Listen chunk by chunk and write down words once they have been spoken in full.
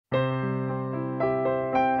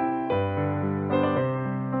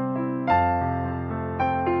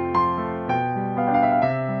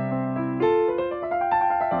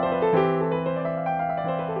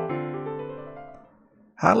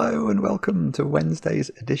Hello and welcome to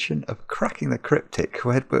Wednesday's edition of Cracking the Cryptic,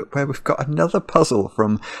 where we've got another puzzle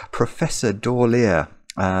from Professor Dorlir.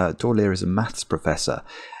 Dorlir is a maths professor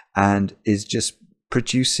and is just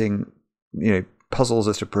producing, puzzles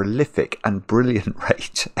at a prolific and brilliant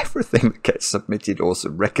rate. Everything that gets submitted or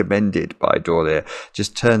recommended by Dorlir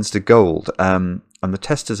just turns to gold. And the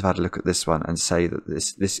testers have had a look at this one and say that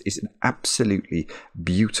this is an absolutely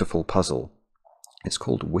beautiful puzzle. It's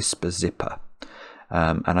called Whisper Zipper.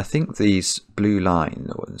 And I think these blue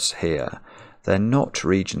lines here, they're not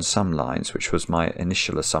region sum lines, which was my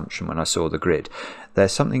initial assumption when I saw the grid. They're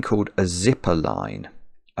something called a zipper line.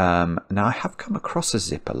 Now, I have come across a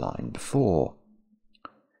zipper line before.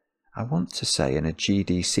 I want to say in a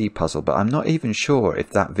GDC puzzle, but I'm not even sure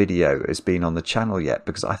if that video has been on the channel yet,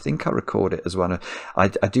 because I think I record it as one of... I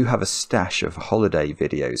do have a stash of holiday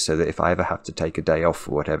videos, so that if I ever have to take a day off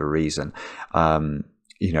for whatever reason... I'm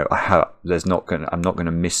not going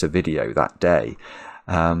to miss a video that day,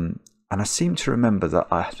 and I seem to remember that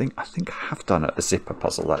I think I have done a zipper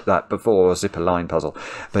puzzle like that before, a zipper line puzzle,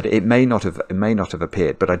 but it may not have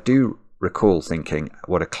appeared. But I do recall thinking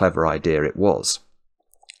what a clever idea it was.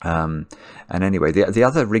 And anyway, the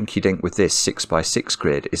other rinky-dink with this 6x6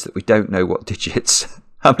 grid is that we don't know what digits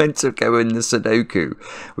are meant to go in the Sudoku.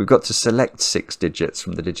 We've got to select 6 digits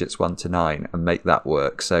from the digits 1 to 9 and make that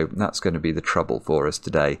work. So that's going to be the trouble for us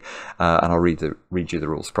today. And I'll read you the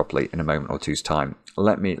rules properly in a moment or two's time.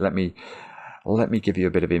 Let me give you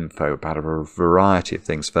a bit of info about a variety of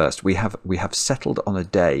things first. We have settled on a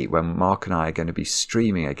day when Mark and I are going to be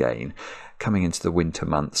streaming again, coming into the winter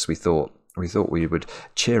months. We thought we would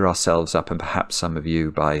cheer ourselves up, and perhaps some of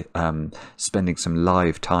you, by spending some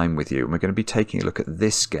live time with you. And we're going to be taking a look at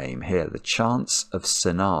this game here, The Chance of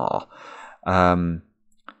Sonar. And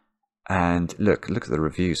look at the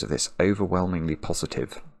reviews of this, overwhelmingly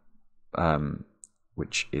positive,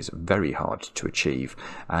 which is very hard to achieve.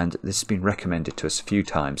 And this has been recommended to us a few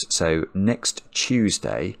times. So next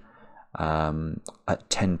Tuesday at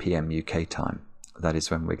 10 PM UK time. That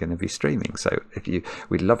is when we're going to be streaming. So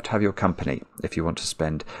we'd love to have your company if you want to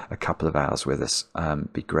spend a couple of hours with us.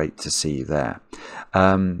 Be great to see you there.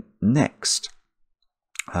 Next,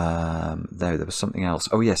 there was something else.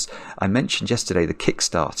 Oh yes, I mentioned yesterday the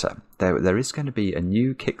Kickstarter. There is going to be a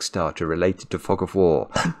new Kickstarter related to Fog of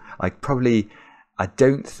War. I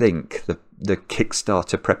don't think the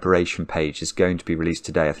Kickstarter preparation page is going to be released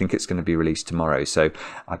today. I think it's going to be released tomorrow, so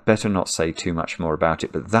I better not say too much more about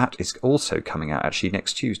it. But that is also coming out actually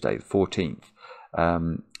next Tuesday, the 14th.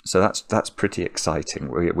 So that's pretty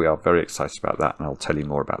exciting. We are very excited about that, and I'll tell you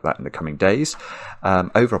more about that in the coming days.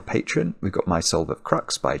 Over on Patreon, we've got My Solve of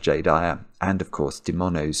CRUX by DYER, and of course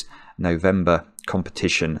Demono's November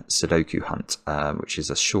competition Sudoku hunt, which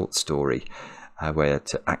is a short story. Where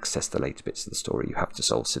to access the later bits of the story you have to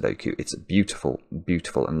solve Sudoku. It's beautiful,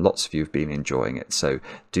 and lots of you have been enjoying it, so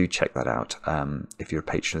do check that out if you're a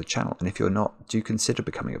patron of the channel. And if you're not, do consider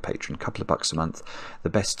becoming a patron. A couple of bucks a month, the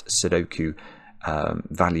best Sudoku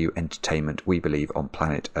value entertainment, we believe, on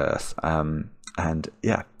planet Earth. And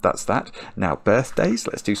yeah, that's that. Now, birthdays.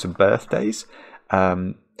 Let's do some birthdays.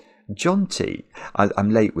 John T,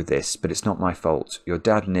 I'm late with this, but it's not my fault. Your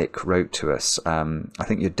dad Nick wrote to us. I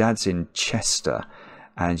think your dad's in Chester,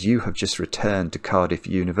 and you have just returned to Cardiff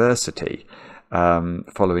University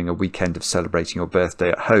following a weekend of celebrating your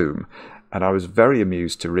birthday at home. And I was very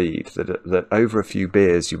amused to read that over a few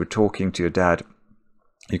beers you were talking to your dad.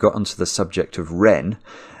 You got onto the subject of Ren,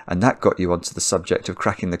 and that got you onto the subject of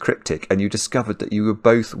Cracking the Cryptic, and you discovered that you were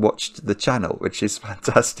both watched the channel, which is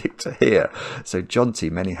fantastic to hear. So John T,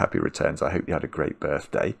 many happy returns. I hope you had a great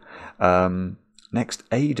birthday. Next,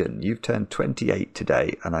 Aidan, you've turned 28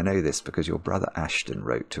 today, and I know this because your brother Ashton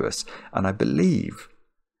wrote to us, and I believe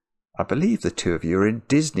the two of you are in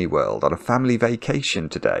Disney World on a family vacation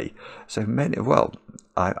today. So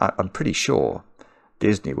I'm pretty sure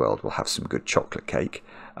Disney World will have some good chocolate cake.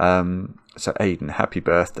 So Aidan, happy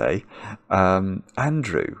birthday.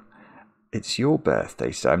 Andrew, it's your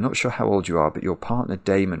birthday, so I'm not sure how old you are, but your partner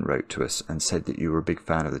Damon wrote to us and said that you were a big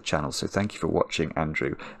fan of the channel. So thank you for watching,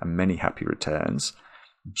 Andrew, and many happy returns.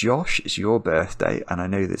 Josh, it's your birthday, and I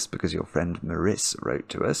know this because your friend Maris wrote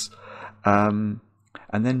to us. And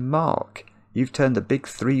then Mark, you've turned a big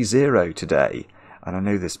 30 today, and I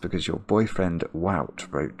know this because your boyfriend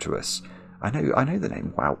Wout wrote to us. I know the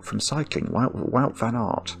name Wout from cycling, Wout van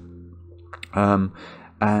Aert.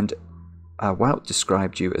 And Wout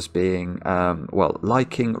described you as being,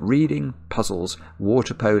 liking reading, puzzles,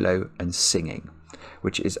 water polo and singing,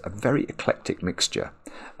 which is a very eclectic mixture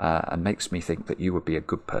and makes me think that you would be a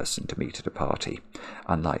good person to meet at a party,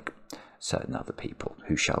 unlike certain other people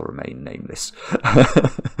who shall remain nameless.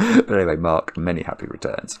 But anyway, Mark, many happy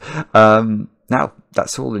returns. Now,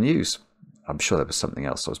 that's all the news. I'm sure there was something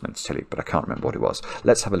else I was meant to tell you, but I can't remember what it was.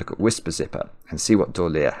 Let's have a look at Whisper Zipper and see what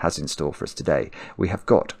Dorlir has in store for us today. We have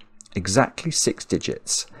got exactly 6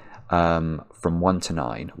 digits from 1 to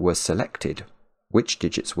 9 were selected. Which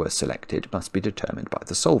digits were selected must be determined by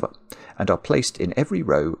the solver and are placed in every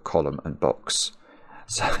row, column and box.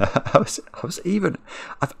 So I've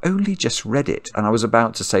only just read it and I was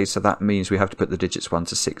about to say, so that means we have to put the digits 1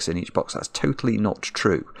 to 6 in each box. That's totally not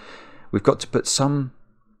true. We've got to put some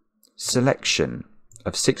selection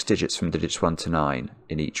of 6 digits from digits 1 to 9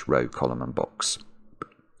 in each row, column and box.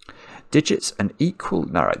 Digits an equal,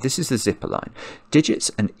 no, right, this is the zipper line.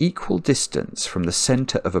 Digits an equal distance from the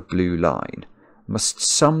centre of a blue line must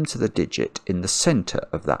sum to the digit in the centre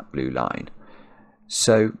of that blue line.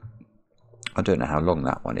 So I don't know how long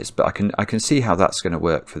that one is, but I can see how that's going to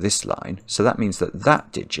work for this line. So that means that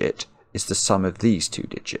that digit is the sum of these 2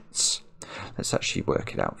 digits. Let's actually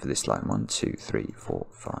work it out for this line. 1, 2, 3, 4,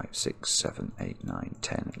 5, 6, 7, 8, 9,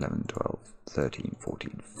 10, 11, 12, 13,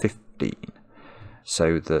 14, 15.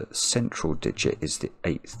 So the central digit is the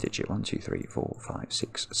 8th digit. 1, 2, 3, 4, 5,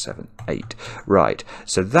 6, 7, 8. Right,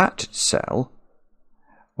 so that cell,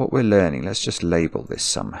 what we're learning, let's just label this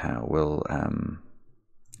somehow. We'll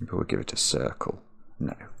give it a circle.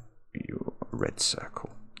 No, a red circle.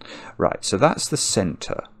 Right, so that's the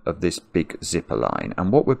centre of this big zipper line.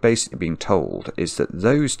 And what we're basically being told is that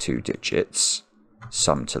those 2 digits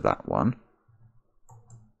sum to that one.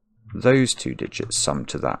 Those 2 digits sum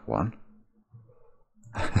to that one.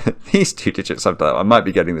 These 2 digits sum to that one. I might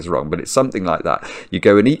be getting this wrong, but it's something like that. You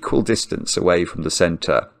go an equal distance away from the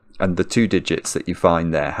centre, and the 2 digits that you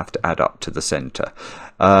find there have to add up to the centre.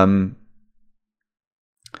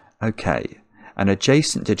 Okay, and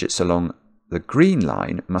adjacent digits along the green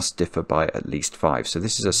line must differ by at least 5. So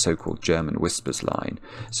this is a so-called German whispers line.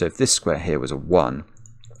 So if this square here was a 1,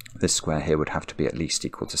 this square here would have to be at least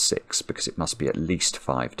equal to 6, because it must be at least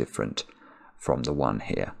 5 different from the 1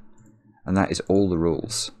 here. And that is all the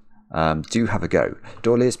rules. Do have a go.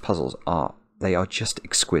 Dorlir's puzzles are just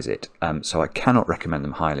exquisite, so I cannot recommend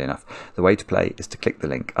them highly enough. The way to play is to click the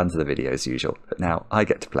link under the video as usual. But now I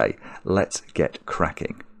get to play. Let's get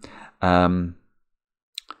cracking.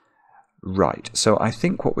 Right, so I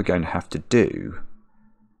think what we're going to have to do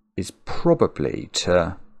is probably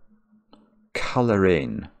to colour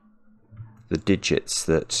in the digits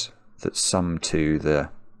that sum to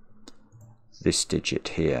this digit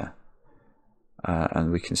here.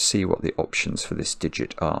 And we can see what the options for this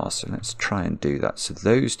digit are. So let's try and do that. So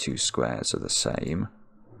those 2 squares are the same.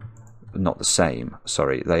 Not the same,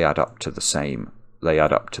 sorry, they add up to the same. They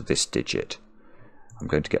add up to this digit. I'm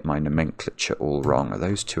going to get my nomenclature all wrong.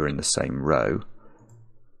 Those 2 are in the same row.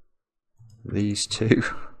 These 2,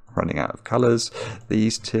 running out of colours.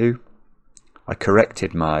 These 2. I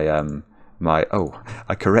corrected my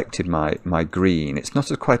I corrected my green. It's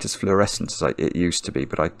not quite as fluorescent as it used to be,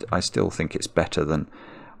 but I still think it's better than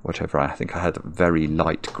whatever. I think I had very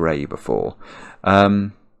light grey before. Right,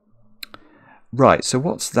 so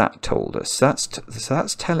what's that told us?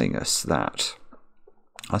 That's telling us that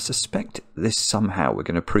I suspect this somehow we're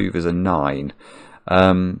going to prove is a 9.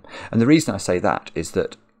 And the reason I say that is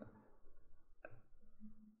that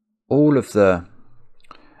all of the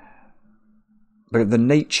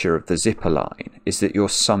nature of the zipper line is that you're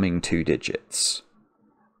summing 2 digits.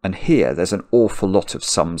 And here there's an awful lot of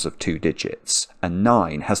sums of 2 digits, and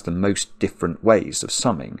 9 has the most different ways of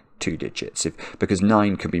summing 2 digits, because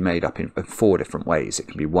 9 can be made up in 4 different ways. It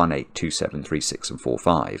can be 1, 8, 2, 7, 3, 6 and 4,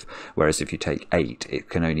 5, whereas if you take 8 it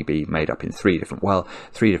can only be made up in 3 different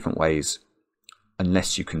ways,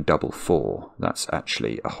 unless you can double 4. That's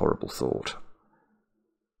actually a horrible thought.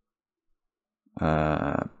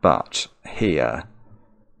 But here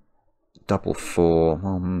double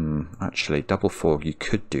 4, actually double 4, you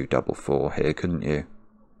could do double 4 here, couldn't you?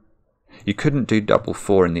 You couldn't do double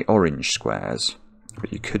 4 in the orange squares,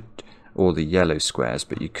 but you could, or the yellow squares,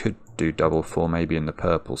 but you could do double 4 maybe in the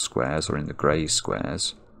purple squares or in the grey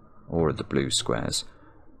squares or the blue squares.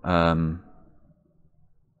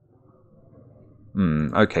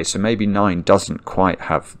 Okay, so maybe 9 doesn't quite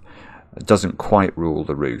rule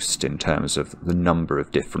the roost in terms of the number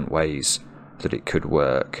of different ways that it could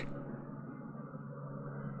work.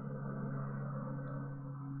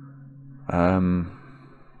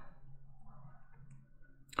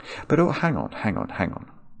 But oh, hang on.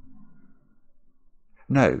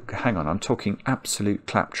 No, hang on, I'm talking absolute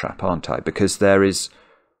claptrap, aren't I? Because there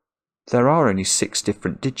are only 6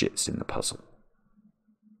 different digits in the puzzle.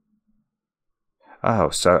 Oh,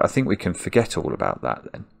 so I think we can forget all about that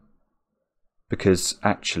then. because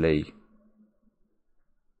actually,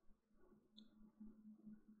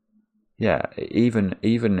 yeah, even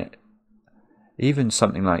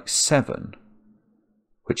something like 7,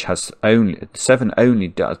 which has only 7 only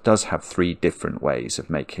does have 3 different ways of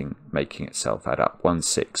making itself add up: 1,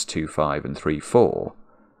 6, 2, 5, and 3, 4.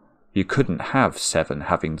 You couldn't have 7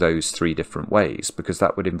 having those 3 different ways, because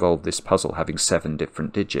that would involve this puzzle having 7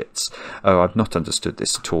 different digits. Oh, I've not understood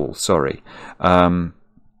this at all, sorry.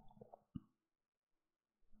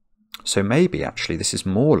 So maybe actually this is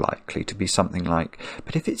more likely to be something like,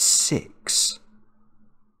 but if it's 6,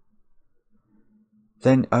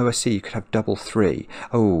 then, oh, I see, you could have double 3.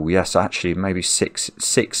 Oh, yes, actually, maybe 6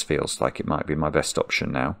 feels like it might be my best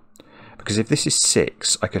option now. Because if this is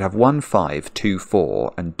 6, I could have 1, 5, 2,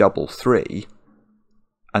 4, and double 3,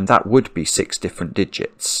 and that would be 6 different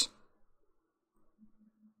digits.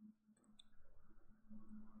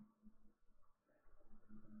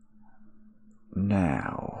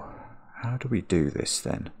 Now, how do we do this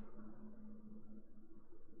then?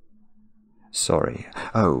 Sorry.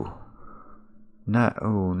 Oh. No,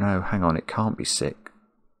 oh no, hang on, it can't be 6.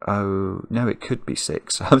 Oh, no, it could be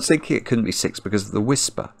 6. I was thinking it couldn't be 6 because of the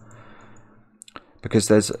whisper. Because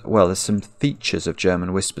there's some features of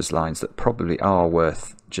German whispers lines that probably are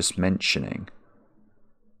worth just mentioning.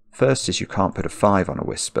 First is you can't put a 5 on a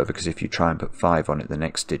whisper, because if you try and put 5 on it, the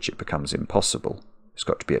next digit becomes impossible. It's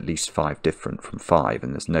got to be at least 5 different from 5,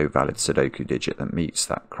 and there's no valid Sudoku digit that meets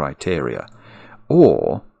that criteria.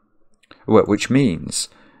 Or, which means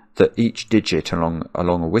that each digit along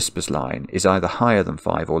a whispers line is either higher than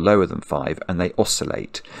 5 or lower than 5, and they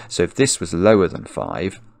oscillate. So if this was lower than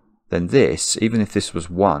 5, then this, even if this was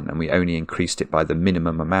 1 and we only increased it by the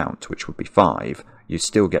minimum amount, which would be 5, you'd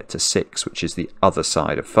still get to 6, which is the other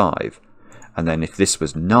side of 5. And then if this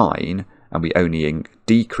was 9 and we only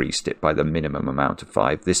decreased it by the minimum amount of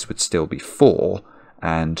 5, this would still be 4,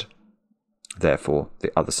 and therefore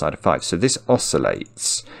the other side of 5. So this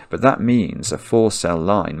oscillates, but that means a 4-cell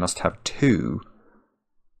line must have 2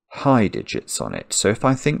 high digits on it. So if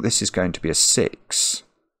I think this is going to be a 6,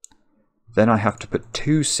 then I have to put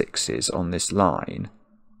 2 6s on this line,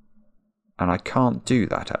 and I can't do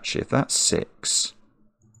that actually. If that's 6,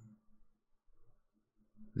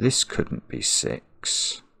 this couldn't be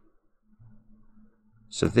 6.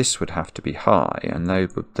 So this would have to be high, and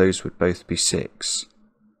those would both be 6.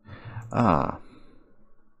 Ah.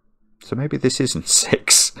 So maybe this isn't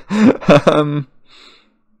 6.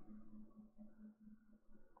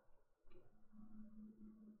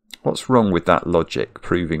 What's wrong with that logic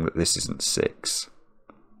proving that this isn't 6?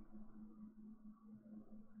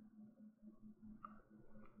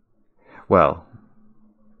 Well,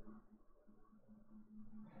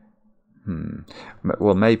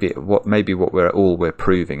 well, maybe what we're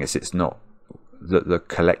proving is it's not that the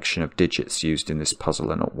collection of digits used in this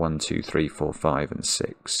puzzle are not 1, 2, 3, 4, 5, and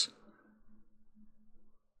 6.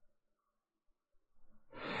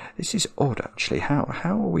 This is odd, actually. How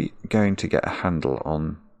are we going to get a handle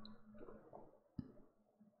on?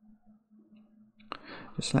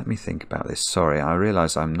 Just let me think about this. Sorry, I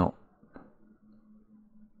realise I'm not.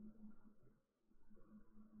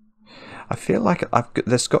 I feel like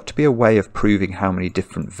there's got to be a way of proving how many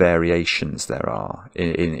different variations there are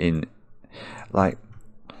in like,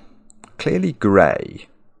 clearly grey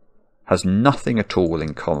has nothing at all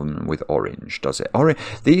in common with orange, does it?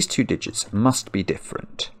 These 2 digits must be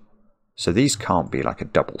different. So these can't be like a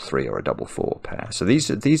double 3 or a double 4 pair. So these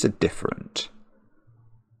are different.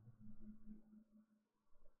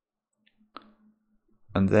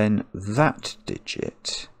 And then that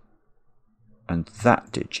digit and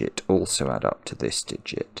that digit also add up to this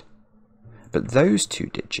digit. But those 2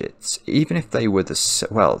 digits, even if they were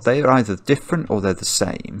they're either different or they're the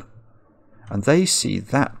same. And they see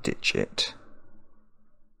that digit.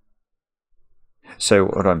 So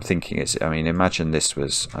what I'm thinking is, I mean, imagine this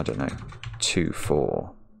was, I don't know, 2,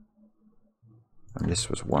 4. And this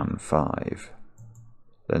was 1, 5.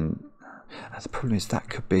 Then the problem is that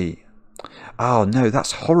could be... Oh no,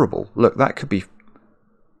 that's horrible. Look, that could be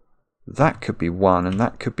 1 and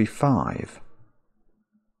that could be 5.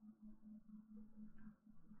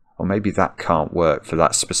 Or maybe that can't work for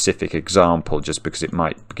that specific example just because it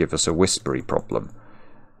might give us a whispery problem.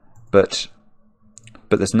 But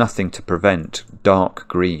there's nothing to prevent dark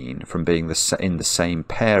green from being in the same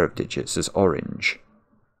pair of digits as orange.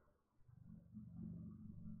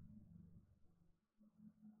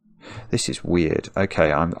 This is weird.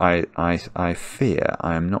 Okay, I fear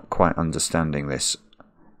I am not quite understanding this,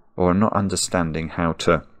 or I'm not understanding how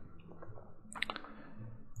to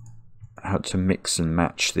mix and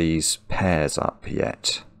match these pairs up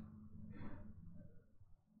yet.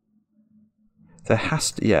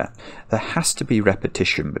 there has to be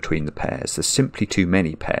repetition between the pairs. There's simply too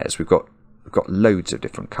many pairs. We've got loads of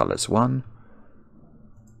different colours. One.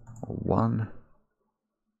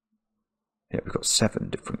 Yeah, we've got 7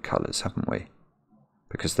 different colours, haven't we?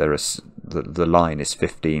 Because there is the line is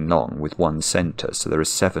 15 long with one centre, so there are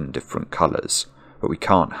 7 different colours. But we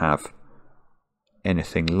can't have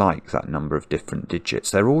anything like that number of different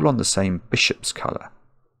digits. They're all on the same bishop's colour.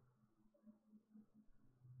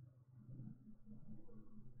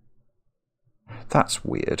 That's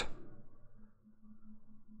weird.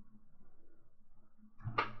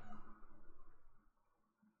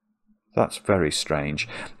 That's very strange.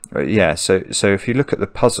 Yeah, so if you look at the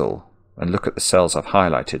puzzle and look at the cells I've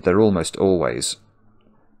highlighted, they're always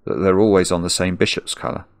on the same bishop's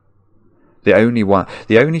colour. The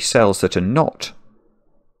only cells that are not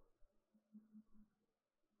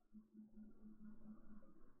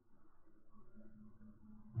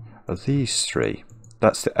are these 3.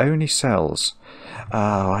 That's the only cells.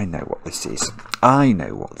 Oh, I know what this is. I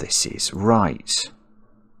know what this is. Right.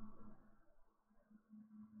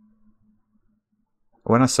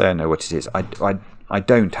 When I say I know what it is, I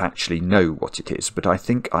don't actually know what it is, but I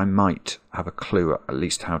think I might have a clue at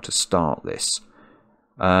least how to start this.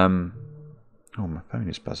 Oh, my phone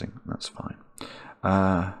is buzzing. That's fine.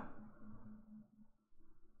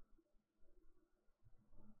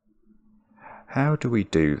 How do we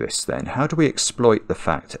do this then? How do we exploit the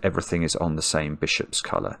fact that everything is on the same bishop's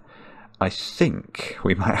colour? I think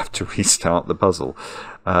we might have to restart the puzzle.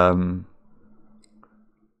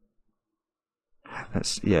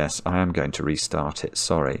 Yes, I am going to restart it.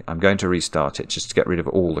 Sorry, I'm going to restart it just to get rid of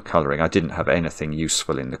all the colouring. I didn't have anything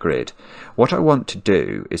useful in the grid. What I want to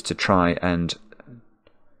do is to try and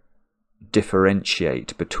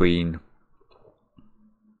differentiate between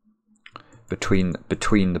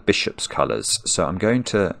the bishop's colours. So I'm going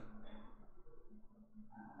to...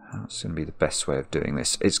 That's going to be the best way of doing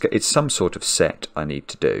this. It's some sort of set I need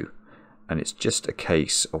to do, and it's just a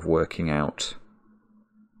case of working out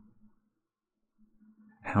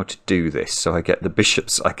how to do this so I get the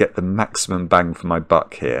bishops, I get the maximum bang for my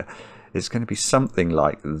buck here. It's going to be something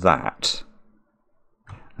like that.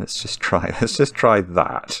 Let's just try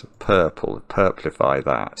that. Purplify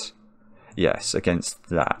that. Yes, against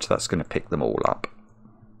that. That's going to pick them all up.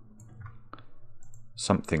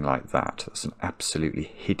 Something like that. That's an absolutely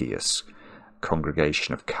hideous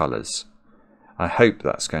congregation of colours. I hope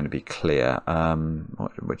that's going to be clear.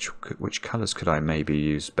 Which colours could I maybe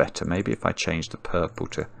use better? Maybe if I change the purple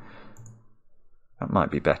to... That might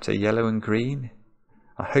be better. Yellow and green?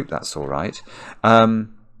 I hope that's all right.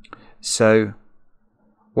 So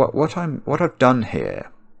what I've done here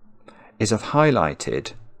is I've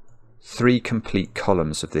highlighted 3 complete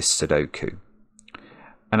columns of this Sudoku.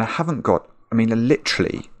 And I haven't got... I mean, I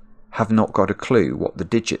literally have not got a clue what the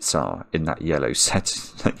digits are in that yellow set,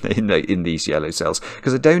 in these yellow cells,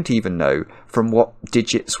 because I don't even know from what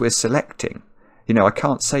digits we're selecting. You know, I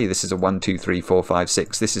can't say this is a 1, 2, 3, 4, 5,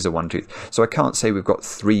 6, this is a 1, 2, so I can't say we've got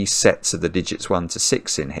 3 sets of the digits 1 to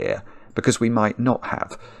 6 in here, because we might not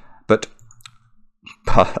have. But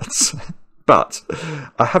I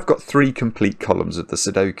have got 3 complete columns of the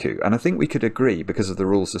Sudoku, and I think we could agree, because of the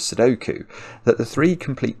rules of Sudoku, that the 3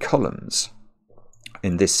 complete columns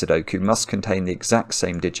in this Sudoku must contain the exact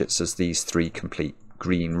same digits as these 3 complete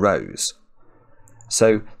green rows.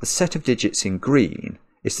 So the set of digits in green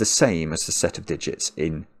is the same as the set of digits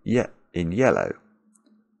in yellow.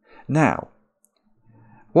 Now,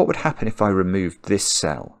 what would happen if I removed this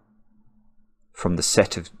cell from the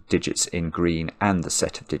set of digits in green and the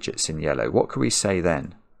set of digits in yellow? What could we say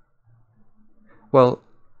then? Well,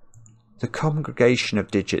 the congregation of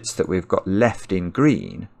digits that we've got left in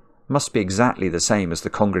green must be exactly the same as the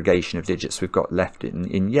congregation of digits we've got left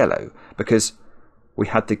in yellow, because we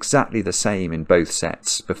had exactly the same in both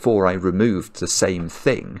sets before I removed the same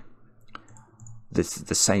thing, the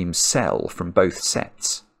same cell from both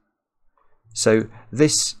sets. So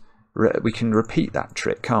this, we can repeat that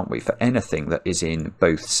trick, can't we, for anything that is in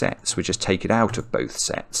both sets. We just take it out of both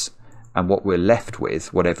sets, and what we're left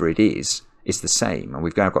with, whatever it is the same. And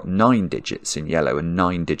we've now got 9 digits in yellow and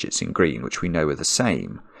 9 digits in green, which we know are the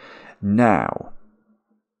same. Now,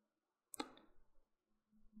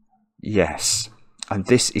 yes, and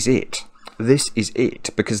this is it. This is it,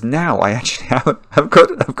 because now I actually I've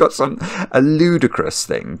got a ludicrous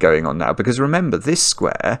thing going on now. Because remember, this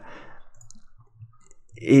square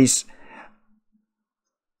is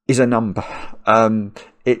a number.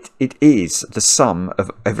 It is the sum of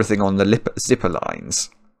everything on the zipper lines.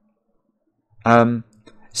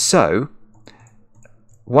 So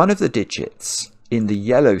one of the digits in the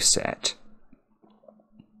yellow set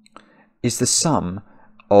is the sum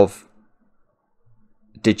of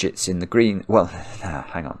digits in the green. Well,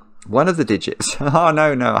 hang on. One of the digits. Oh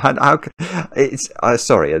no! It's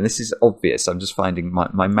sorry, and this is obvious. I'm just finding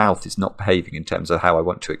my mouth is not behaving in terms of how I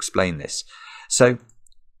want to explain this. So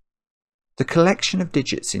the collection of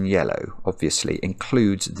digits in yellow obviously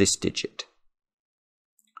includes this digit.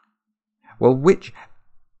 Well,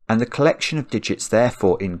 and the collection of digits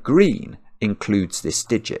therefore in green includes this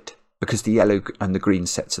digit, because the yellow and the green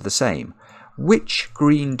sets are the same. Which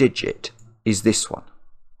green digit is this one?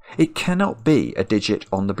 It cannot be a digit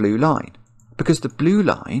on the blue line, because the blue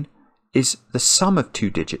line is the sum of two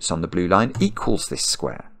digits on the blue line equals this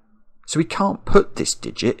square. So we can't put this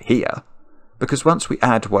digit here, because once we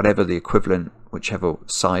add whatever the equivalent, whichever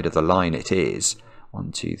side of the line it is,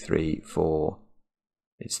 1, 2, 3, 4,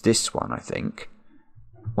 it's this one, I think.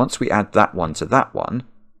 Once we add that one to that one,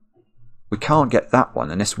 we can't get that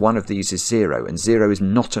one unless one of these is 0, and 0 is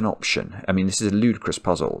not an option. I mean, this is a ludicrous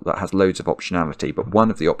puzzle that has loads of optionality, but one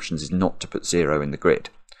of the options is not to put 0 in the grid.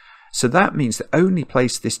 So that means the only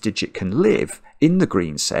place this digit can live in the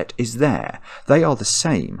green set is there. They are the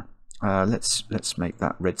same. Let's make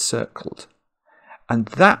that red circled. And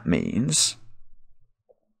that means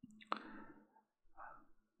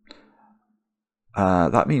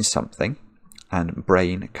something. And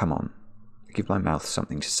brain, come on. Give my mouth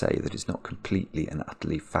something to say that is not completely and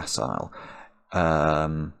utterly facile.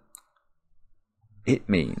 It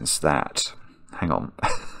means that, hang on.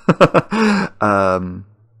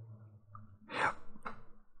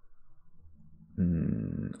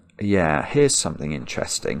 Yeah, here's something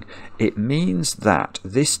interesting. It means that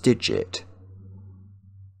this digit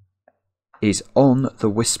is on the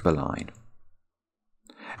whisper line.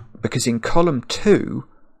 Because in column 2,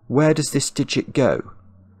 where does this digit go?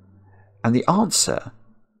 And the answer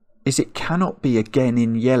is it cannot be again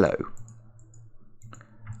in yellow.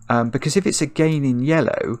 Because if it's again in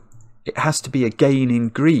yellow, it has to be again in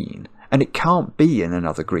green. And it can't be in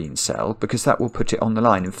another green cell, because that will put it on the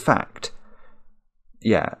line. In fact,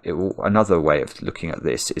 yeah, another way of looking at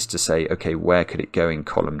this is to say, okay, where could it go in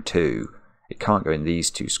column 2? It can't go in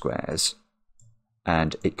these two squares.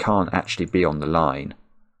 And it can't actually be on the line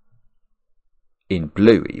in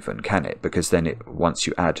blue even, can it? Because then once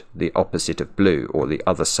you add the opposite of blue, or the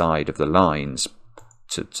other side of the lines,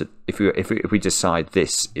 if we decide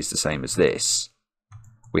this is the same as this,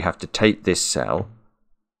 we have to take this cell,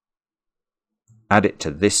 add it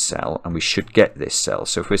to this cell, and we should get this cell.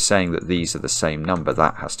 So if we're saying that these are the same number,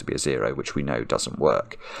 that has to be a 0, which we know doesn't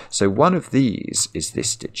work. So one of these is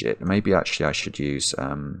this digit. Maybe actually I should use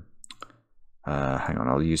hang on,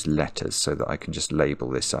 I'll use letters so that I can just label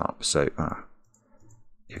this up. So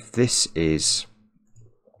if that's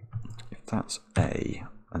A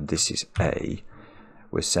and this is A,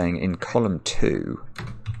 we're saying in column 2,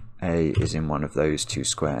 A is in one of those two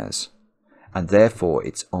squares, and therefore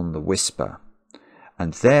it's on the whisper,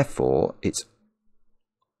 and therefore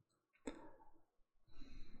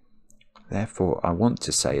I want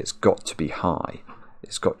to say it's got to be high.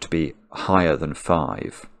 It's got to be higher than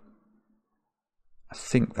 5. I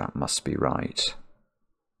think that must be right.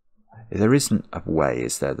 There isn't a way,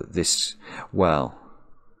 is there, that this... Well,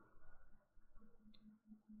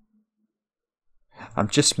 I'm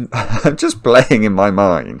just playing in my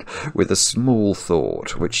mind with a small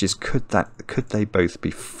thought, which is could they both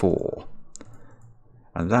be 4?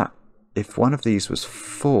 And that, if one of these was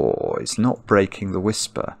 4, it's not breaking the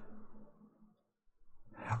whisper.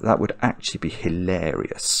 That would actually be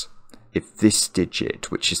hilarious if this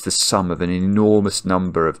digit, which is the sum of an enormous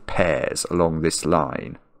number of pairs along this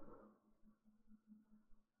line,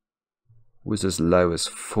 was as low as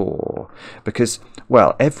 4, because,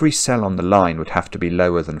 well, every cell on the line would have to be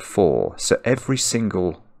lower than 4, so every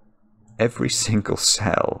single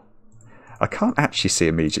cell, I can't actually see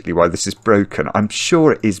immediately why this is broken. I'm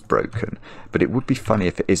sure it is broken, but it would be funny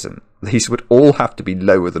if it isn't. These would all have to be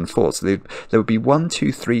lower than 4, so there would be 1,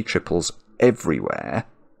 2, 3 triples everywhere.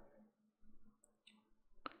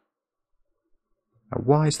 Now,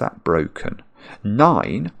 why is that broken?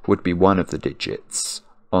 9 would be one of the digits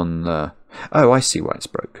on the... Oh, I see why it's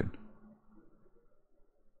broken.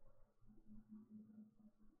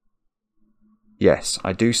 Yes,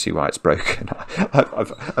 I do see why it's broken.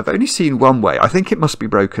 I've only seen one way. I think it must be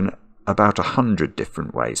broken about 100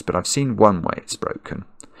 different ways, but I've seen one way it's broken.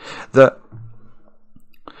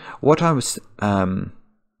 What I was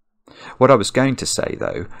going to say,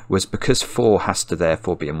 though, was because 4 has to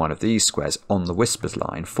therefore be in one of these squares on the whispers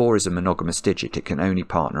line, 4 is a monogamous digit. It can only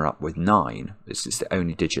partner up with 9. This is the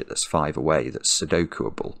only digit that's 5 away that's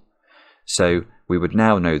Sudokuable. So we would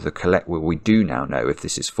now know we do now know, if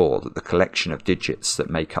this is 4, that the collection of digits that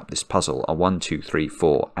make up this puzzle are 1, 2, 3,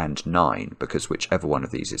 4, and 9, because whichever one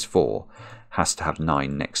of these is 4 has to have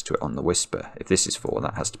 9 next to it on the whisper. If this is 4,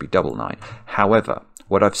 that has to be double 9. However,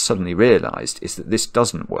 what I've suddenly realised is that this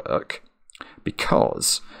doesn't work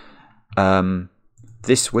because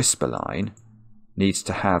this whisper line needs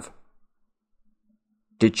to have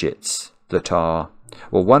digits that are,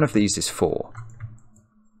 well, one of these is 4.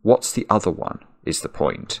 What's the other one is the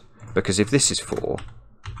point. Because if this is 4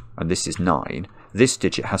 and this is 9, this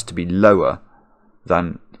digit has to be lower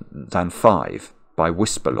than 5 by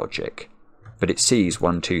whisper logic. But it sees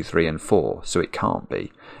 1, 2, 3, and 4, so it can't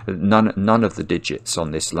be. None of the digits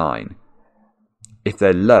on this line, if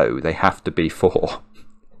they're low, they have to be 4.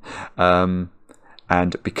 And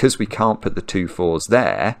because we can't put the 2 4s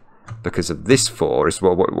there, because of this 4 is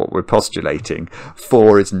what we're postulating,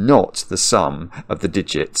 4 is not the sum of the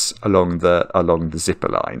digits along the zipper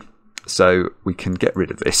line. So we can get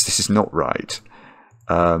rid of this. This is not right.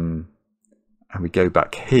 And we go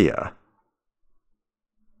back here.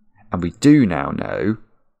 And we do now know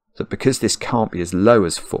that because this can't be as low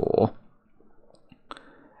as 4,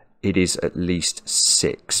 it is at least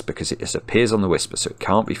 6, because it appears on the whisper, so it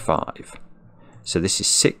can't be 5. So this is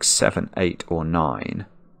 6, 7, 8, or 9.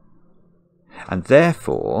 And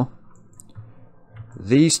therefore,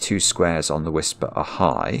 these 2 squares on the whisper are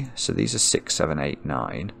high, so these are 6, 7, 8,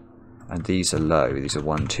 9, and these are low, these are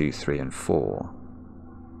 1, 2, 3, and 4.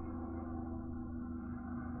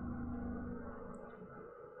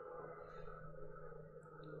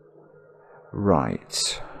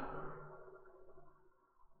 Right.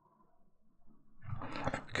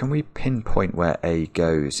 Can we pinpoint where A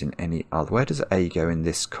goes in any other? Where does A go in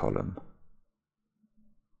this column?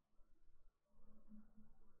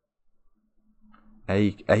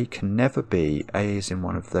 A can never be. A is in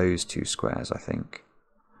one of those 2 squares, I think.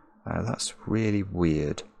 That's really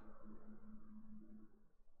weird.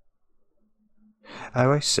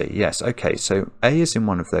 Oh, I see. Yes. Okay. So A is in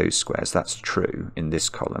one of those squares. That's true in this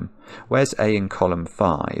column. Where's A in column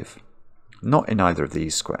 5? Not in either of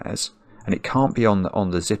these squares, and it can't be on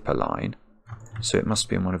the zipper line. So it must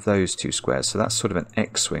be in one of those 2 squares. So that's sort of an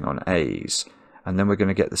X-wing on A's, and then we're going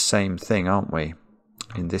to get the same thing, aren't we,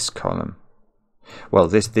 in this column? Well,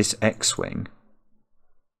 this X-wing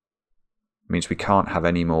means we can't have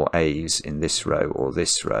any more A's in this row or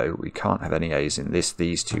this row. We can't have any A's in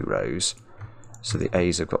these 2 rows. So the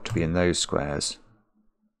A's have got to be in those squares.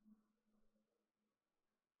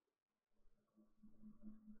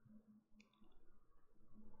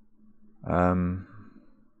 I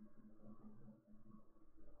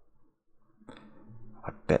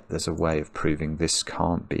bet there's a way of proving this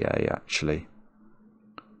can't be A, actually.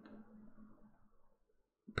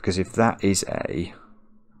 Because if that is A,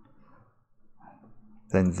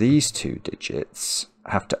 then these 2 digits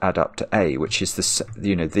have to add up to A, which is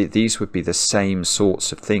these would be the same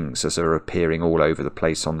sorts of things as are appearing all over the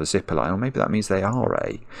place on the zipper line. Or maybe that means they are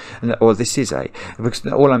A, or this is A. Because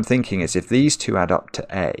all I'm thinking is if these 2 add up to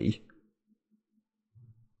A,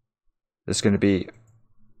 there's going to be,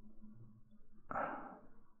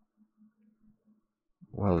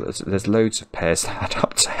 well, there's loads of pairs that add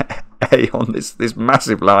up to A on this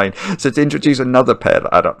massive line. So to introduce another pair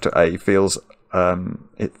that add up to A feels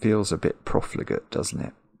it feels a bit profligate, doesn't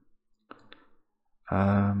it?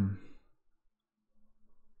 Oh,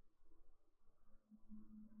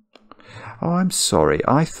 I'm sorry.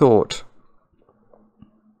 I thought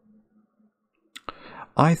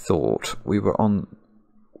we were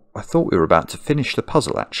about to finish the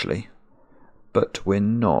puzzle, actually, but we're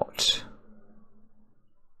not.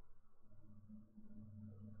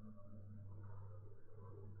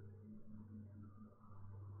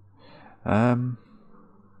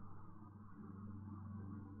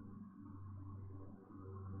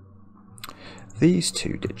 These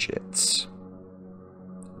 2 digits,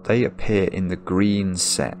 they appear in the green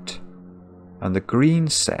set, and the green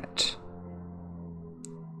set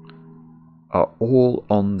are all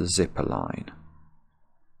on the zipper line.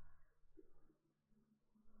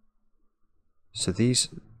 So these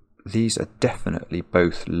are definitely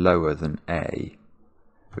both lower than A,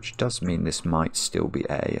 which does mean this might still be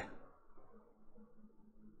A.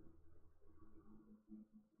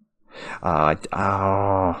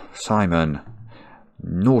 Simon,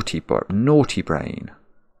 naughty brain.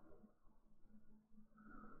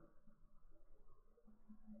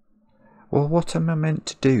 Well, what am I meant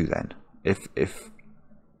to do then? If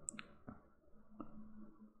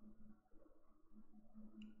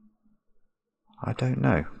I don't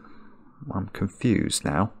know. I'm confused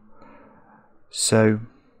now. So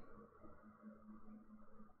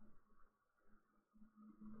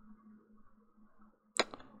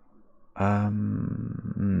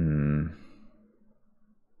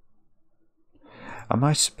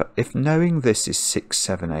If knowing this is 6,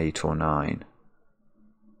 7, 8 or 9,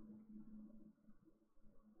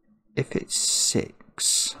 if it's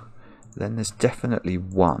 6, then there's definitely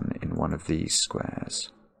 1 in one of these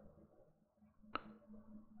squares.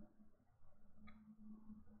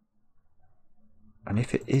 And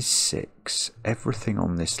if it is 6, everything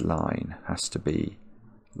on this line has to be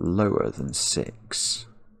lower than 6.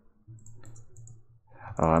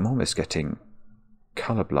 Oh, I'm almost getting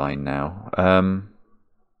colourblind now.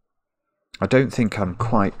 I don't think I'm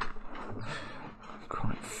quite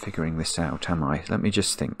figuring this out, am I? Let me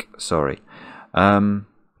just think. Sorry.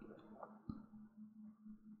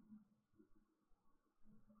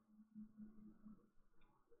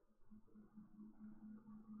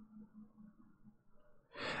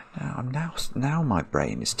 Now, now my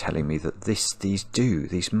brain is telling me that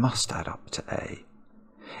these must add up to A.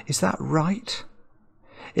 Is that right?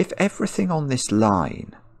 If everything on this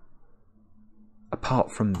line,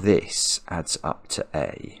 apart from this, adds up to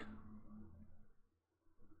A.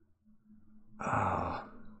 Oh.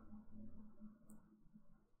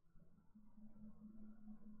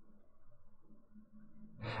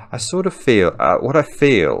 I sort of feel, what I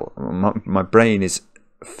feel, my brain is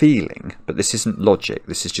feeling, but this isn't logic,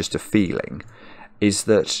 this is just a feeling, is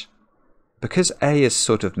that because A is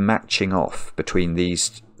sort of matching off between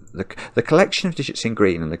these, the collection of digits in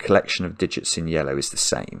green and the collection of digits in yellow is the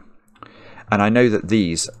same. And I know that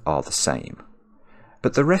these are the same.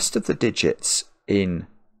 But the rest of the digits in...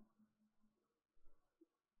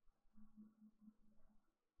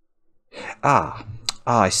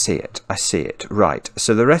 I see it. I see it. Right.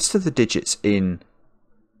 So the rest of the digits in...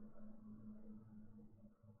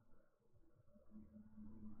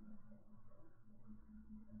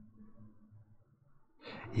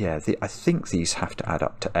 Yeah, I think these have to add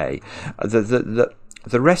up to A. The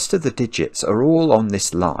rest of the digits are all on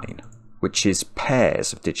this line, which is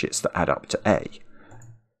pairs of digits that add up to A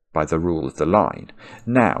by the rule of the line.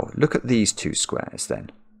 Now, look at these two squares then.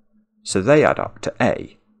 So they add up to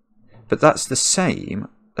A. But that's the same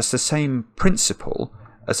principle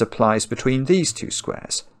as applies between these two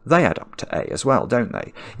squares. They add up to A as well, don't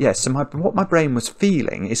they? Yes, so what my brain was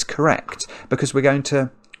feeling is correct, because we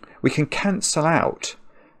can cancel out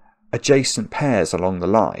adjacent pairs along the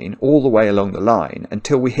line, all the way along the line,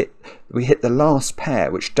 until we hit the last pair,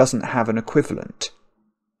 which doesn't have an equivalent.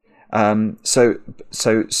 So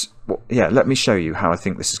yeah, let me show you how I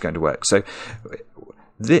think this is going to work. So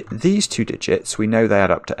these two digits, we know they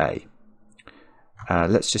add up to A.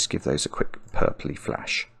 Let's just give those a quick purpley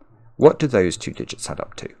flash. What do those two digits add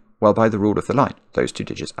up to? Well, by the rule of the line, those two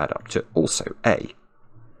digits add up to also A.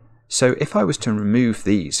 So if I was to remove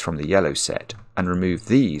these from the yellow set and remove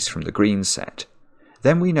these from the green set,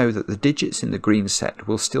 then we know that the digits in the green set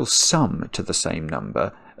will still sum to the same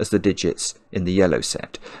number as the digits in the yellow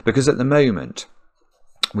set. Because at the moment,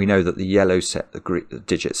 we know that the yellow set, the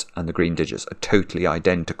digits and the green digits are totally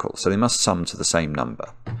identical, so they must sum to the same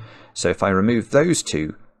number. So if I remove those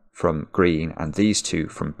two from green and these two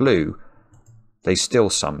from blue, they still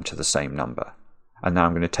sum to the same number. And now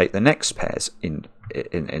I'm going to take the next pairs in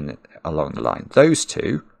along the line. Those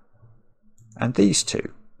two and these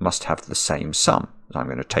two must have the same sum. So I'm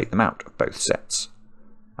going to take them out of both sets.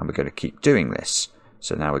 And we're going to keep doing this.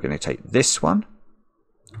 So now we're going to take this one,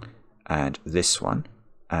 and this one,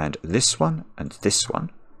 and this one, and this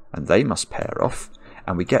one, and they must pair off.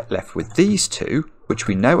 And we get left with these two, which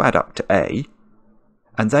we know add up to A,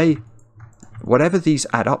 and they, whatever these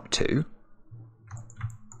add up to,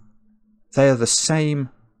 they are the same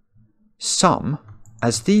sum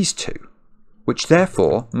as these two, which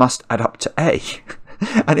therefore must add up to A.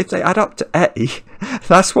 And if they add up to A,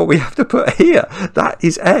 that's what we have to put here. That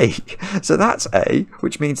is A. So that's A,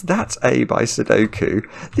 which means that's A by Sudoku.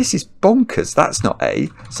 This is bonkers. That's not A.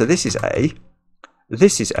 So this is A.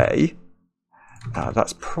 This is A.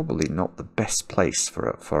 That's probably not the best place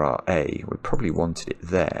for our A. We probably wanted it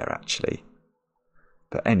there, actually.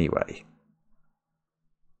 But anyway.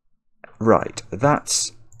 Right,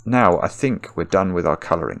 that's... Now I think we're done with our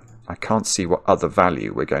colouring. I can't see what other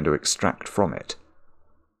value we're going to extract from it.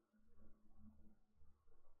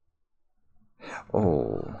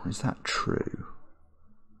 Oh, is that true?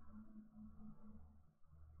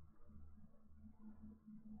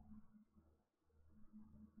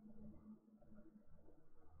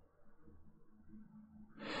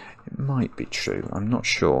 It might be true, I'm not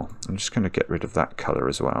sure. I'm just going to get rid of that colour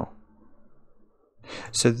as well.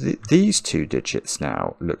 So these two digits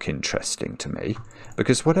now look interesting to me,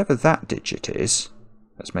 because whatever that digit is,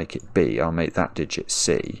 let's make it B, I'll make that digit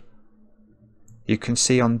C. you can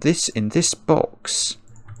see on this, in this box,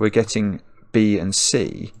 we're getting B and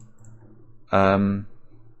C on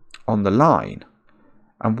the line.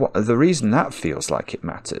 And what the reason that feels like it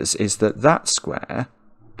matters is that that square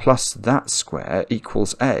plus that square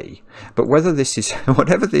equals A. But whether this is,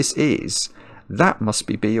 whatever this is, that must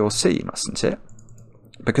be B or C, mustn't it?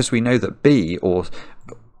 Because we know that B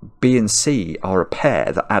and C are a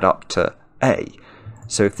pair that add up to A.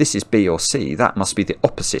 So if this is B or C, that must be the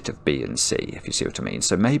opposite of B and C, if you see what I mean.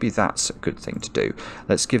 So maybe that's a good thing to do.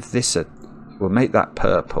 Let's give this a, we'll make that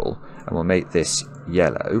purple, and we'll make this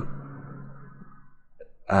yellow.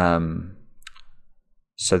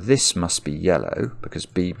 So this must be yellow, because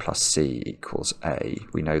B plus C equals A.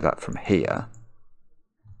 We know that from here.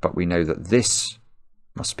 But we know that this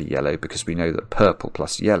must be yellow, because we know that purple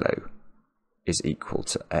plus yellow is equal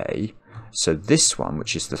to A. So this one,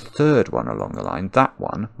 which is the third one along the line, that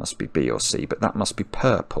one must be B or C, but that must be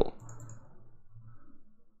purple.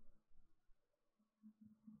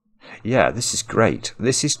 Yeah, this is great.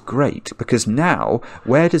 This is great, because now,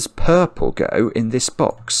 where does purple go in this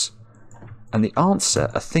box? And the answer,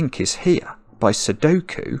 I think, is here, by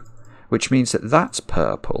Sudoku, which means that that's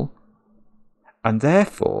purple, and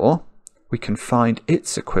therefore we can find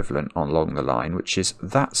its equivalent along the line, which is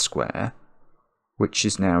that square, which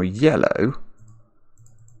is now yellow,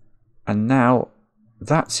 and now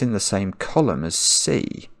that's in the same column as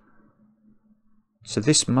C. So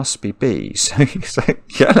this must be B. So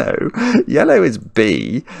yellow is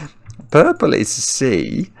B, purple is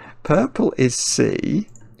C, purple is C,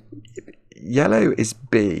 yellow is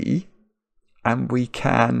B, and we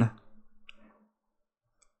can,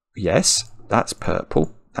 yes, that's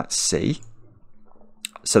purple, that's C.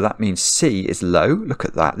 So that means C is low. Look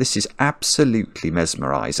at that. This is absolutely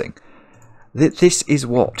mesmerizing. This is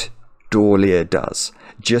what Dorlir does.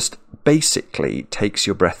 Just basically takes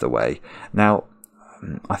your breath away. Now,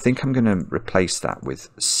 I think I'm going to replace that with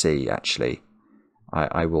C, actually.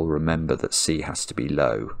 I will remember that C has to be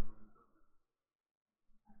low.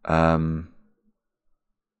 Now,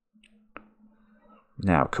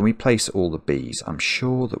 can we place all the B's? I'm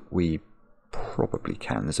sure that we probably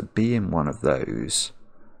can. There's a B in one of those.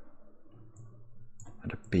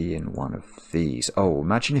 And a B in one of these. Oh,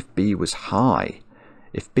 imagine if B was high.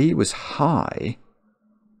 If B was high,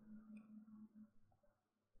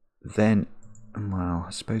 then, well, I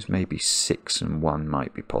suppose maybe 6 and 1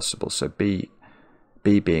 might be possible. So B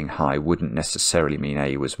being high wouldn't necessarily mean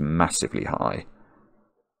A was massively high.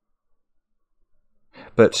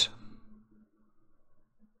 But,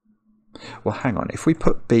 well, hang on. If we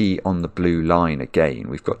put B on the blue line again,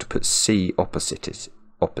 we've got to put C opposite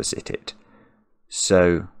it.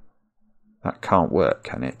 So that can't work,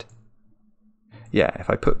 can it? Yeah, if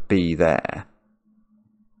I put B there,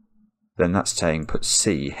 then that's saying put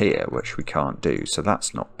C here, which we can't do. So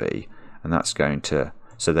that's not B, and that's going to.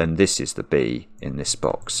 So then this is the B in this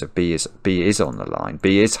box. So B is on the line.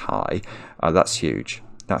 B is high. That's huge.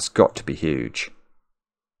 That's got to be huge.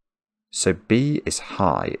 So B is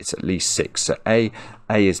high. It's at least 6. So A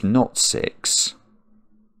is not 6.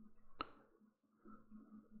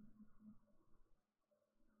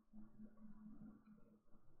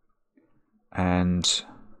 And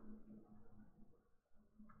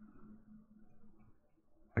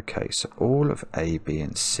okay, so all of A, B,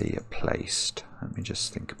 and C are placed. Let me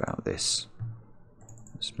just think about this.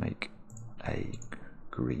 Let's make A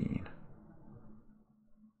green.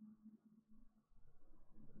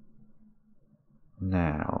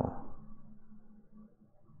 Now,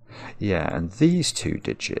 yeah, and these two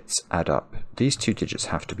digits add up. These two digits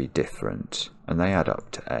have to be different, and they add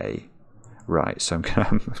up to A. Right, so I'm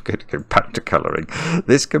going to go back to colouring.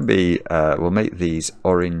 This can be, we'll make these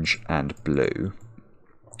orange and blue,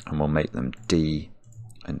 and we'll make them D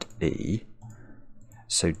and E.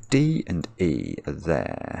 So D and E are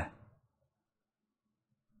there.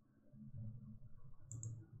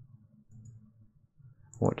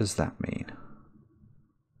 What does that mean?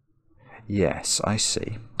 Yes, I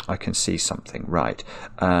see. I can see something. Right.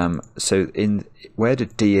 So where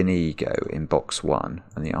did D and E go in box 1?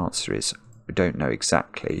 And the answer is we don't know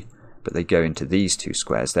exactly, but they go into these two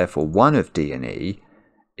squares. Therefore, one of D and E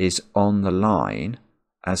is on the line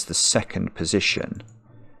as the second position.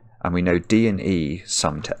 And we know D and E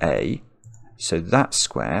sum to A. So that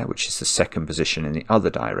square, which is the second position in the other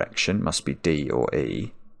direction, must be D or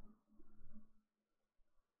E.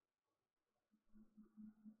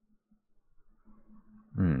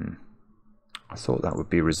 I thought that would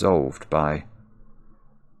be resolved by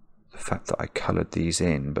the fact that I coloured these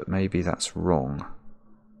in, but maybe that's wrong.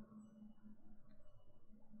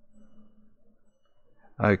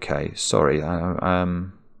 Okay, sorry.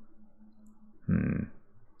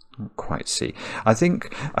 Not quite see. I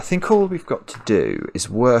think all we've got to do is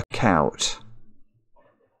work out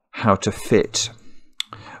how to fit.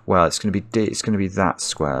 Well, it's going to be D, it's going to be that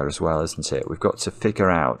square as well, isn't it? We've got to figure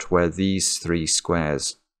out where these three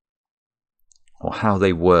squares, or how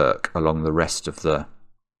they work along the rest of the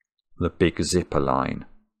big zipper line.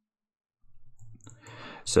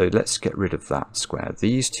 So let's get rid of that square.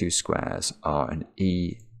 These two squares are an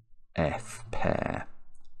EF pair.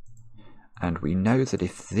 And we know that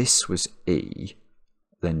if this was E,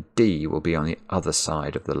 then D will be on the other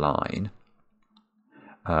side of the line,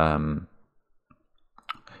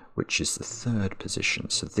 which is the third position.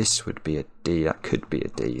 So this would be a D. That could be a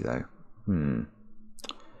D, though.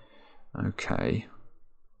 Okay.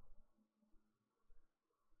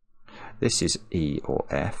 This is E or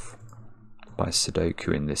F by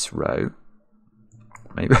Sudoku in this row.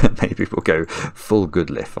 Maybe we'll go full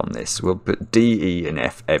Goodliff on this. We'll put D, E and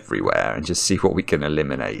F everywhere and just see what we can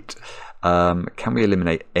eliminate. Can we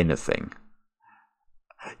eliminate anything?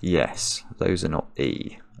 Yes, those are not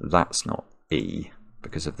E. That's not E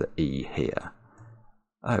because of the E here.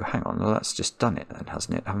 Oh, hang on. Well, that's just done it then,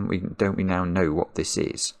 hasn't it? Don't we now know what this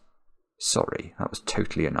is? Sorry, that was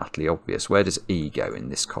totally and utterly obvious. Where does E go in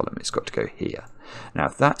this column? It's got to go here. Now,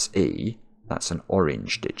 if that's E, that's an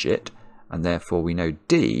orange digit. And therefore we know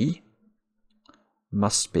D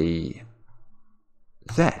must be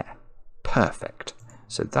there. Perfect.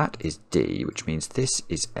 So that is D, which means this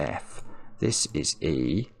is F, this is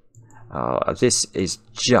E. This is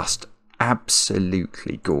just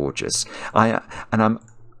absolutely gorgeous. I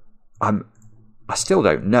still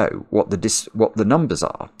don't know what the numbers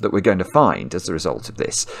are that we're going to find as a result of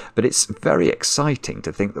this, but it's very exciting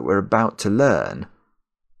to think that we're about to learn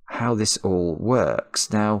how this all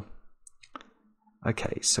works. Now,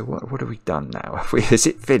 okay, so what have we done now? Is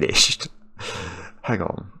it finished? Hang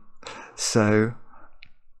on. So,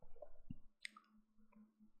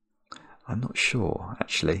 I'm not sure,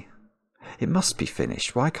 actually. It must be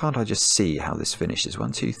finished. Why can't I just see how this finishes?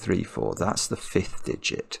 1, 2, 3, 4. That's the fifth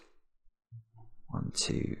digit. 1,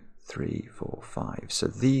 2, 3, 4, 5. So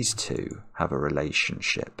these two have a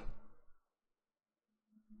relationship.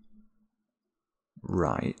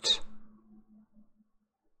 Right.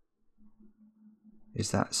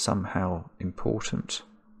 Is that somehow important?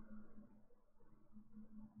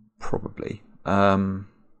 Probably.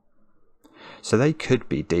 So they could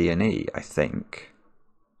be D and E, I think.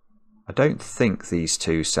 I don't think these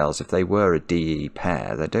two cells, if they were a DE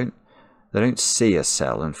pair, they don't see a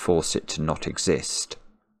cell and force it to not exist.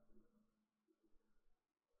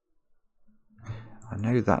 I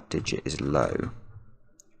know that digit is low,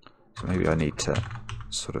 so maybe I need to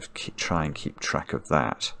sort of try and keep track of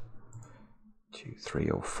that. 2, 3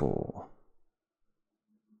 or 4.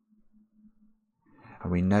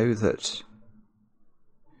 And we know that,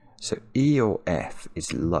 so E or F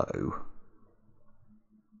is low,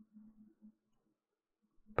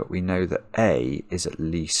 but we know that A is at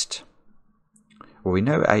least, well, we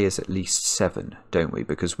know A is at least 7, don't we?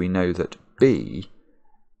 Because we know that B,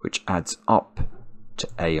 which adds up to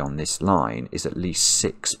A on this line, is at least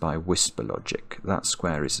 6 by whisper logic. That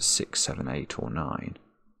square is a 6, 7, 8 or 9.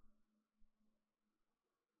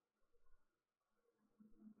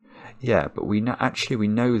 Yeah, but we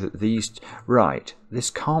know that these, right, this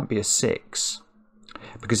can't be a 6,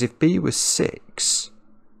 because if B was 6,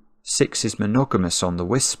 6 is monogamous on the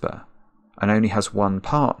whisper and only has one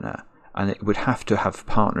partner, and it would have to have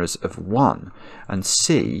partners of 1, and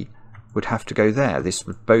C would have to go there. This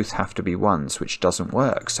would both have to be 1s, which doesn't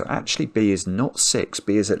work. So actually B is not 6,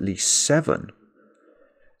 B is at least 7.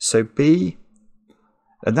 So B,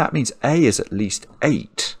 and that means A is at least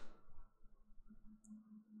 8.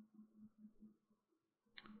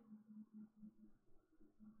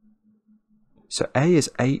 So A is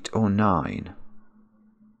 8 or 9.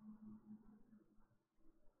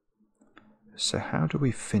 So how do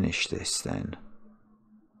we finish this then?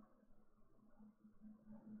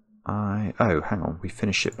 Oh, hang on. We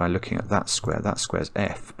finish it by looking at that square. That square's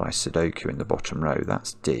F by Sudoku in the bottom row.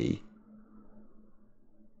 That's D.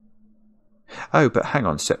 Oh, but hang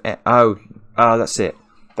on. So that's it.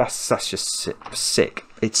 That's just sick.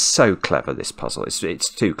 It's so clever, this puzzle. It's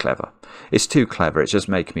too clever. It's too clever. It's just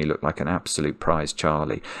making me look like an absolute prize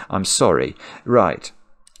Charlie. I'm sorry. Right.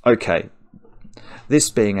 Okay. This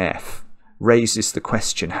being F raises the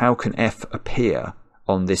question, how can F appear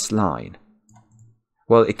on this line?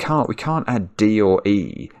 Well, we can't add D or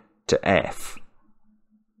E to F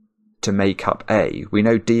to make up A. We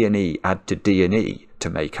know D and E add to D and E to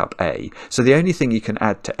make up A. So the only thing you can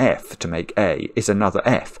add to F to make A is another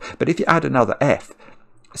F. But if you add another F,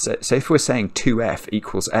 So if we're saying 2f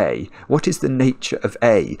equals a, what is the nature of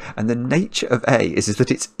a? And the nature of a is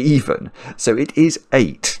that it's even. So it is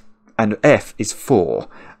 8, and f is 4,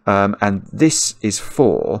 and this is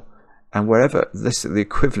 4, and wherever the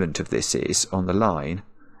equivalent of this is on the line,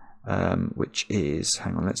 which is,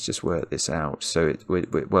 hang on, let's just work this out. So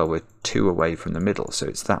we're 2 away from the middle, so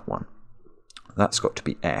it's that one. That's got to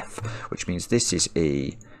be f, which means this is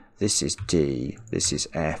E, this is D, this is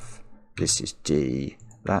F, this is D,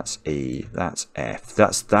 that's E, that's F.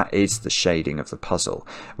 That is the shading of the puzzle.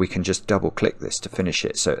 We can just double click this to finish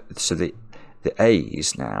it. So the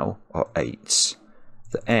A's now are 8s,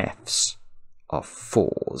 the F's are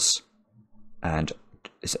 4s, and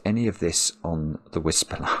is any of this on the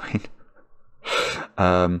whisper line?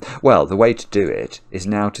 Well, the way to do it is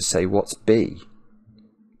now to say what's B,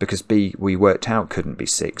 because B we worked out couldn't be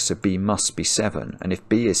 6, so B must be 7, and if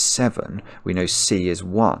B is 7, we know C is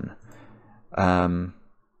 1.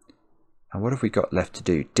 And what have we got left to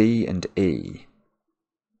do? D and E.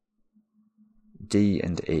 D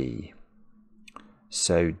and E.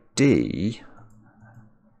 So D,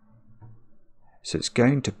 so it's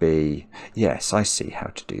going to be, yes, I see how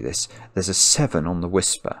to do this. There's a 7 on the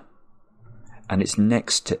whisper, and it's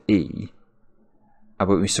next to E.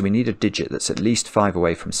 So we need a digit that's at least 5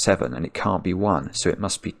 away from 7, and it can't be 1, so it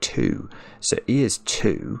must be 2. So E is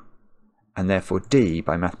 2, and therefore D,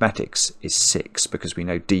 by mathematics, is 6, because we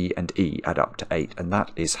know D and E add up to 8, and that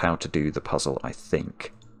is how to do the puzzle, I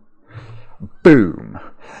think. Boom!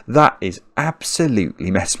 That is absolutely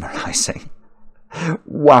mesmerising.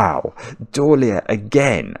 Wow! Dorlir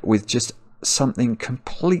again with just something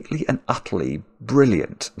completely and utterly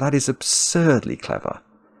brilliant. That is absurdly clever.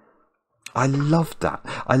 I loved that.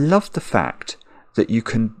 I loved the fact that you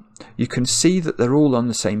can see that they're all on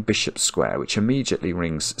the same bishop square, which immediately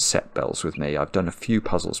rings set bells with me. I've done a few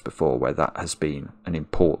puzzles before where that has been an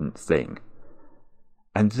important thing.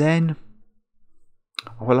 And then,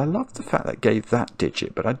 well, I love the fact that it gave that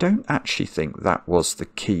digit, but I don't actually think that was the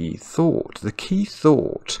key thought. The key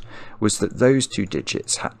thought was that those 2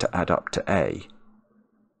 digits had to add up to A.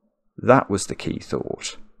 That was the key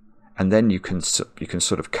thought. And then you can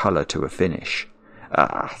sort of colour to a finish.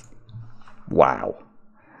 Ah, wow.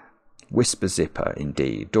 Whisper Zipper,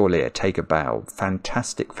 indeed. Dorlir, take a bow.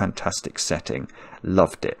 Fantastic, fantastic setting.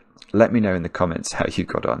 Loved it. Let me know in the comments how you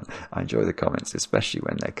got on. I enjoy the comments, especially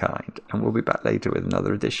when they're kind. And we'll be back later with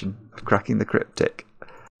another edition of Cracking the Cryptic.